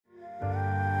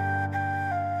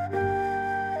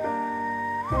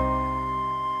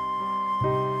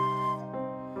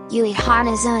Yui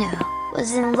Hanazono,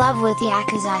 was in love with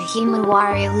Yakuza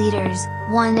Himawari leader's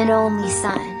one and only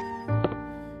son.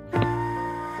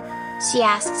 She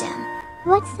asked him,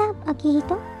 "What's up,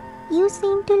 Akihito? You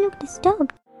seem to look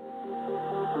disturbed."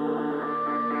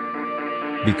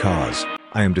 Because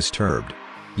I am disturbed.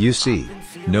 You see,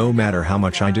 no matter how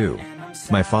much I do,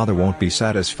 my father won't be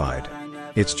satisfied.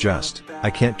 It's just, I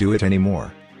can't do it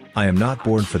anymore. I am not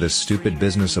born for this stupid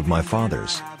business of my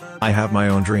father's. I have my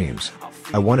own dreams.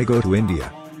 I want to go to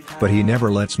India. But he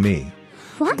never lets me.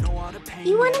 What?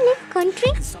 You wanna leave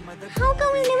country? How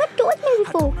come you never told me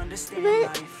before? Well,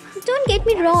 don't get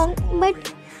me wrong,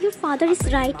 but your father is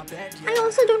right. I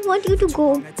also don't want you to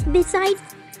go. Besides,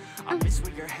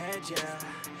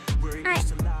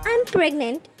 I'm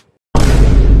pregnant.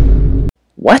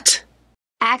 What?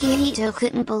 Akihito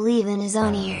couldn't believe in his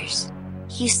own ears.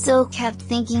 He still kept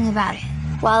thinking about it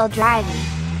while driving.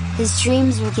 His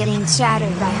dreams were getting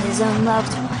shattered by his own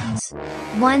loved ones.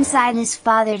 One side, his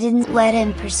father didn't let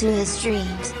him pursue his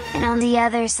dreams, and on the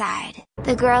other side,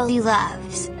 the girl he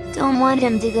loves don't want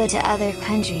him to go to other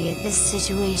country at this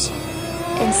situation.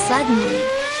 And suddenly,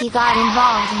 he got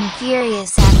involved in a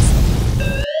furious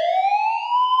accident.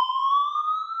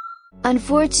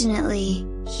 Unfortunately,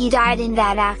 he died in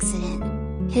that accident.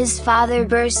 His father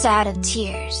burst out of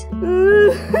tears.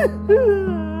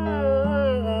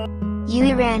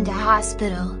 Yui ran to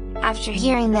hospital after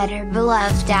hearing that her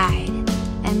beloved died,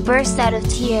 and burst out of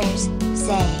tears,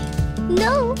 saying,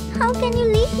 "No, how can you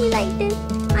leave me like this?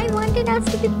 I wanted us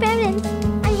to be parents.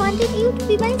 I wanted you to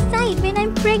be by my side when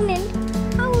I'm pregnant.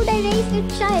 How would I raise your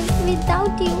child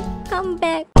without you? Come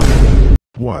back."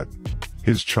 What?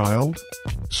 His child?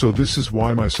 So this is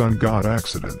why my son got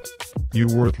accident. You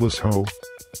worthless hoe.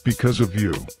 Because of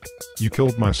you. You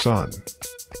killed my son.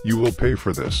 You will pay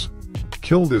for this.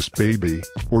 Kill this baby,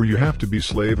 or you have to be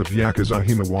slave of Yakuza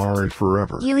Himawari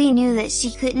forever. Yui knew that she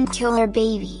couldn't kill her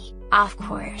baby, of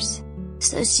course.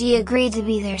 So she agreed to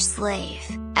be their slave,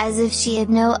 as if she had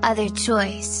no other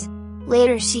choice.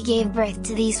 Later she gave birth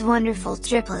to these wonderful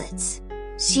triplets.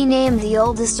 She named the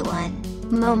oldest one,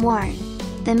 Momorn.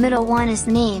 The middle one is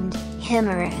named,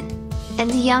 Himaren. And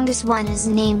the youngest one is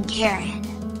named Karen.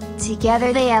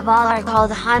 Together they have all are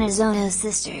called Hanazono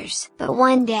sisters. But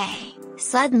one day,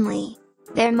 suddenly,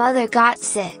 their mother got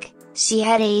sick. She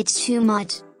had aged too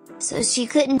much, so she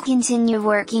couldn't continue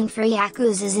working for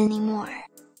Yakuzas anymore.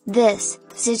 This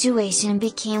situation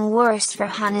became worse for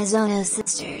Hanazono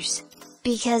sisters,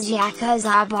 because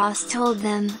Yakuza boss told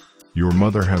them, "Your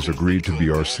mother has agreed to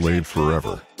be our slave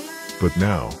forever. But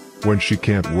now, when she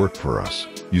can't work for us,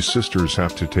 you sisters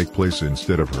have to take place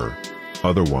instead of her.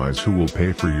 Otherwise, who will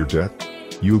pay for your debt?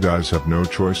 You guys have no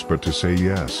choice but to say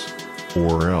yes.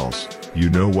 Or else, you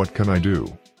know what can I do?"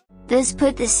 This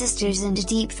put the sisters into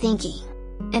deep thinking,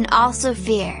 and also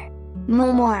fear.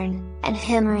 Momorn and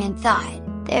Himaren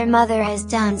thought, their mother has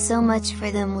done so much for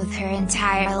them with her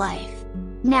entire life.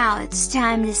 Now it's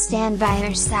time to stand by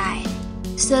her side.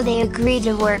 So they agreed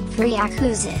to work for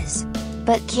Yakuzas.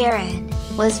 But Karen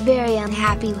was very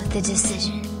unhappy with the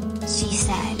decision. She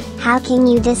said, "How can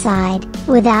you decide,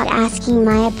 without asking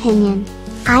my opinion?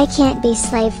 I can't be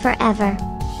slave forever.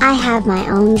 I have my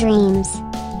own dreams,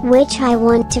 which I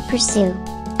want to pursue.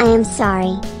 I am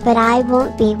sorry, but I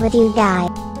won't be with you guys.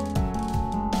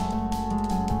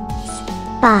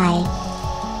 Bye."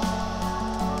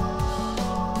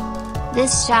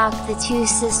 This shocked the two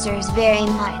sisters very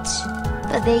much,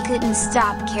 but they couldn't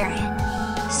stop Karen.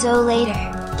 So later,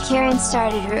 Karen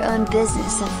started her own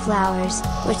business of flowers,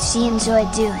 which she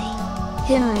enjoyed doing.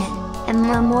 Himaren and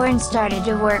Momorn started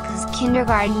to work as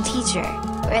kindergarten teacher,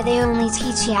 where they only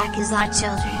teach Yakuza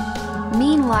children.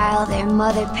 Meanwhile, their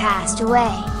mother passed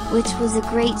away, which was a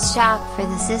great shock for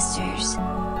the sisters.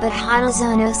 But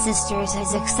Hanazono sisters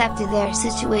has accepted their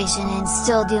situation and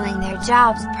still doing their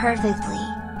jobs perfectly,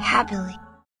 happily.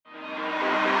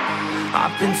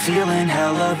 I've been feeling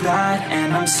hella bad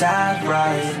and I'm sad,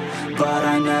 right? But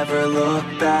I never look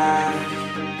back.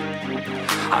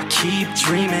 I keep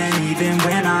dreaming even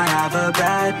when I have a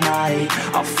bad night.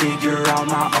 I'll figure out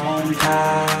my own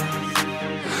path.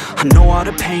 I know all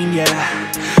the pain,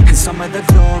 yeah, and some of the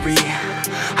glory.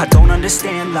 I don't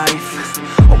understand life,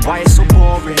 or why it's so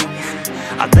boring.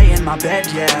 I lay in my bed,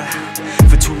 yeah,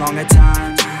 for too long a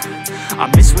time. I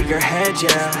miss where your head,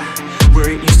 yeah, where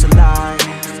it used to lie.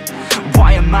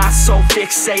 Why am I so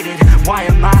fixated? Why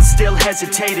am I still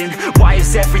hesitating? Why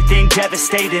is everything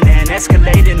devastating and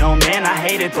escalating? Oh man, I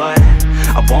hate it, but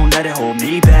I won't let it hold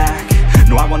me back.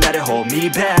 No, I won't let it hold me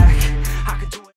back.